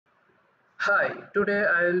Hi, today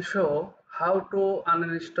I will show how to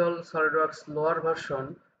uninstall SolidWorks lower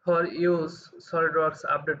version for use SolidWorks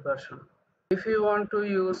update version. If you want to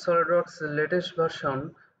use SolidWorks latest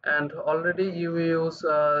version and already you use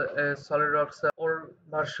a SolidWorks old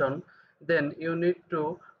version, then you need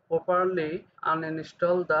to properly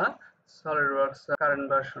uninstall the SolidWorks current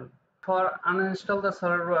version. For uninstall the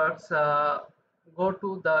SolidWorks, go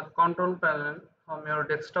to the control panel from your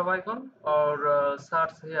desktop icon or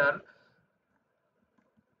search here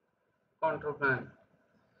control panel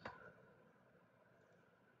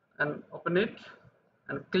and open it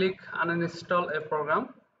and click uninstall a program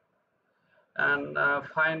and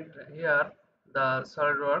find here the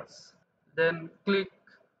SolidWorks, then click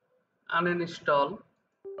uninstall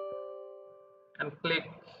and click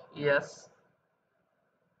yes.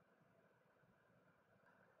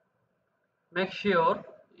 Make sure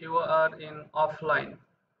you are in offline.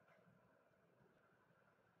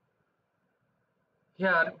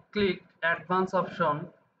 Here click advanced option,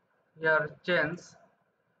 here change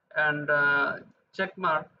and check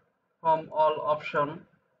mark from all option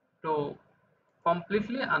to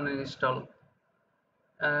completely uninstall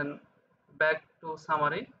and back to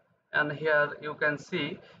summary, and here you can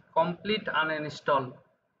see complete uninstall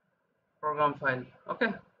program file.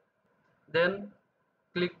 Okay, then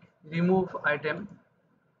click remove item,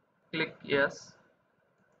 click yes,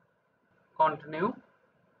 continue.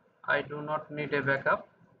 I do not need a backup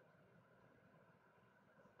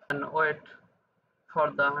and wait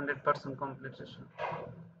for the 100% completion.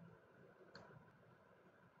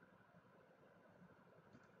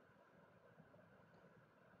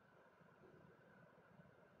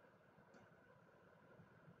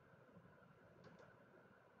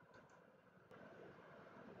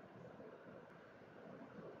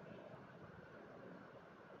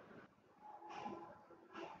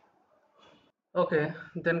 Okay,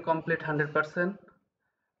 then complete 100%.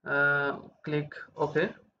 Click OK,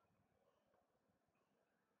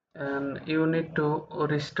 and you need to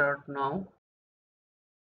restart now.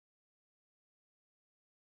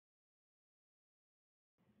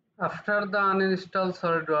 After the uninstall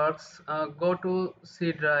SolidWorks, go to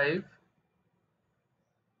C drive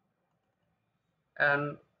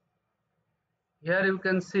and here you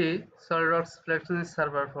can see SolidWorks Flexion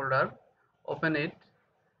server folder. Open it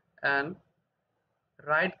and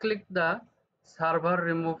right click the server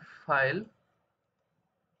remove file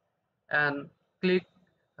and click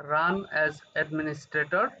run as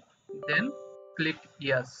administrator, then click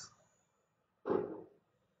yes.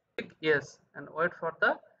 Click yes and wait for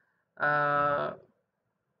the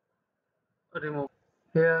remove.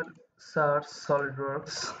 Here search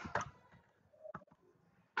SolidWorks.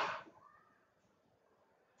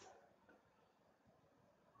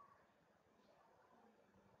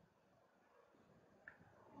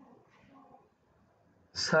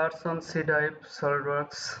 Search on C drive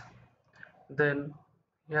SolidWorks. Then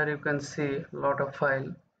here you can see lot of file.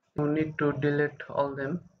 You need to delete all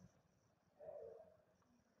them.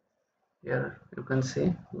 Here you can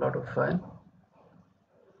see lot of file.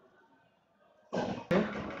 Okay.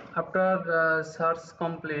 After the search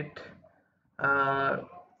complete, uh,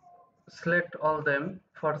 select all them.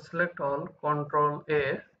 For select all, Control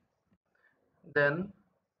A, then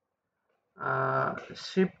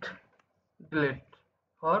Shift delete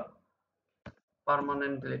for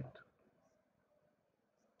permanent delete.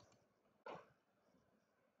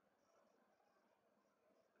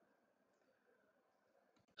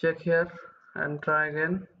 Check here and try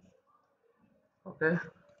again. Okay,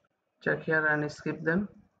 check here and skip them.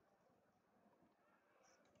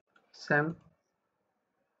 Same.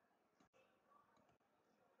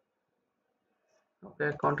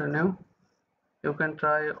 Okay, continue. You can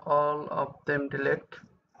try all of them delete.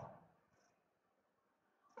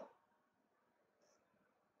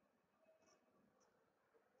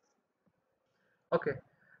 Okay,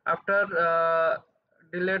 after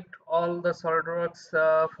delete all the SolidWorks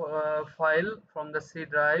file from the C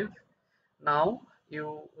drive, now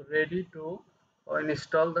you ready to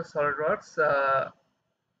install the SolidWorks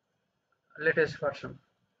latest version.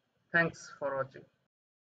 Thanks for watching.